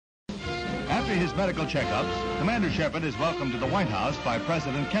After his medical checkups, Commander Shepard is welcomed to the White House by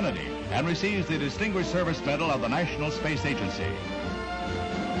President Kennedy and receives the Distinguished Service Medal of the National Space Agency.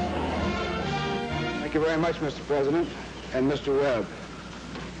 Thank you very much, Mr. President and Mr. Webb.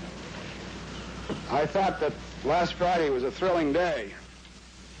 I thought that last Friday was a thrilling day.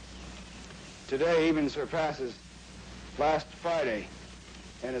 Today even surpasses last Friday.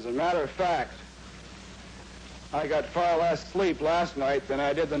 And as a matter of fact, I got far less sleep last night than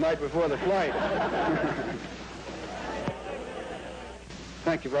I did the night before the flight.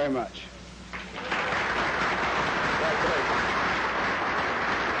 Thank you very much.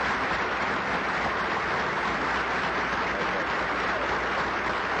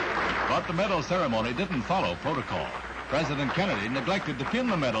 But the medal ceremony didn't follow protocol. President Kennedy neglected to pin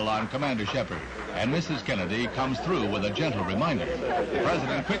the medal on Commander Shepard, and Mrs. Kennedy comes through with a gentle reminder. The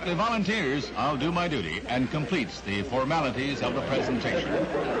President quickly volunteers, "I'll do my duty," and completes the formalities of the presentation.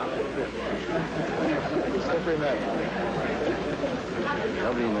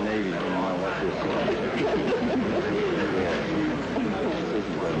 Nobody in the Navy doesn't know what this is. This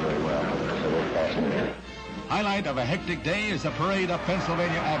isn't going very well, so we'll pass it. Highlight of a hectic day is the parade up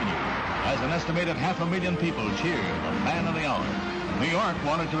Pennsylvania Avenue, as an estimated 500,000 people cheer the man of the hour. New York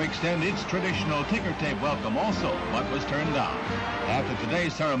wanted to extend its traditional ticker tape welcome also, but was turned down. After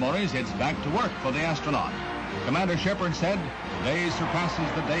today's ceremonies, it's back to work for the astronaut. Commander Shepard said, "Today surpasses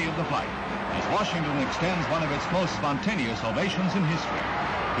the day of the flight," as Washington extends one of its most spontaneous ovations in history.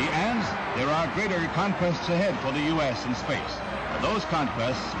 He adds, there are greater conquests ahead for the U.S. in space. Those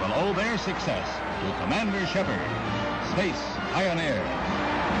conquests will owe their success to Commander Shepard, space pioneer.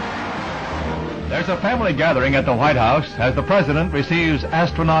 There's a family gathering at the White House as the President receives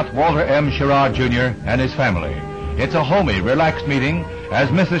astronaut Walter M. Schirra, Jr. and his family. It's a homey, relaxed meeting as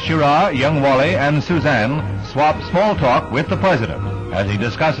Mrs. Schirra, young Wally, and Suzanne swap small talk with the President as he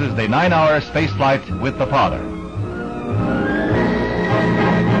discusses the 9-hour space flight with the father.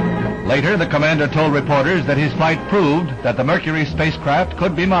 Later, the commander told reporters that his flight proved that the Mercury spacecraft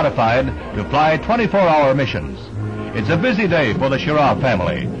could be modified to fly 24-hour missions. It's a busy day for the Schirra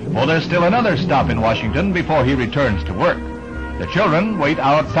family, for there's still another stop in Washington before he returns to work. The children wait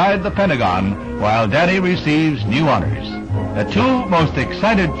outside the Pentagon while Daddy receives new honors. The two most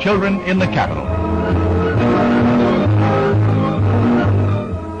excited children in the Capitol.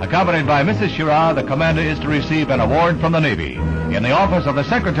 Accompanied by Mrs. Schirra, the commander is to receive an award from the Navy. In the office of the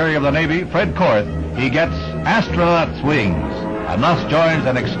Secretary of the Navy, Fred Korth, he gets astronaut's wings, and thus joins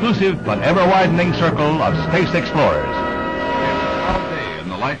an exclusive but ever-widening circle of space explorers. It's a proud day in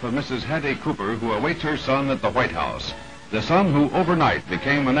the life of Mrs. Hattie Cooper, who awaits her son at the White House. The son who overnight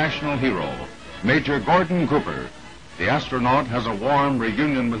became a national hero, Major Gordon Cooper. The astronaut has a warm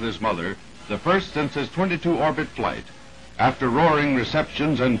reunion with his mother, the first since his 22-orbit flight. After roaring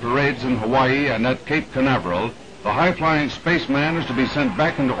receptions and parades in Hawaii and at Cape Canaveral, the high-flying spaceman is to be sent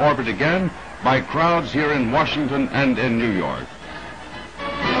back into orbit again by crowds here in Washington and in New York.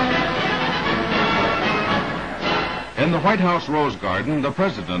 In the White House Rose Garden, the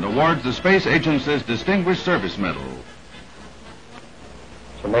President awards the Space Agency's Distinguished Service Medal.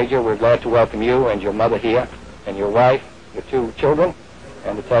 So, Major, we're glad to welcome you and your mother here, and your wife, your two children,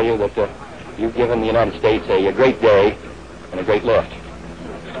 and to tell you that you've given the United States a great day and a great lift.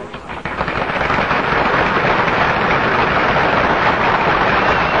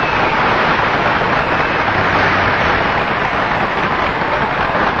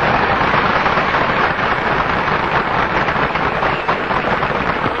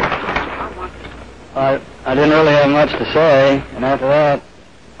 I didn't really have much to say, and after that,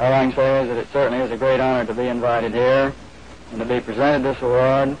 all I can say is that it certainly is a great honor to be invited here and to be presented this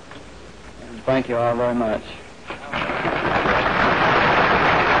award. And thank you all very much.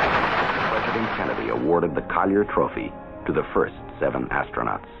 President Kennedy awarded the Collier Trophy to the first 7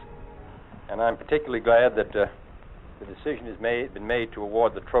 astronauts. And I'm particularly glad that the decision has been made to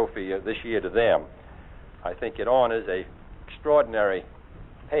award the trophy this year to them. I think it honors an extraordinary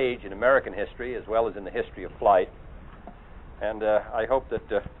page in American history as well as in the history of flight. And I hope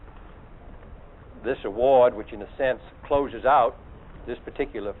that this award, which in a sense closes out this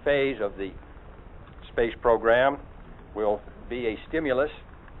particular phase of the space program, will be a stimulus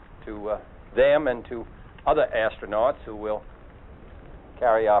to them and to other astronauts who will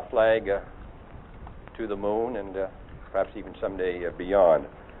carry our flag to the moon and perhaps even someday beyond.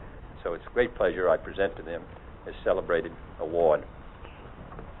 So it's a great pleasure I present to them this celebrated award.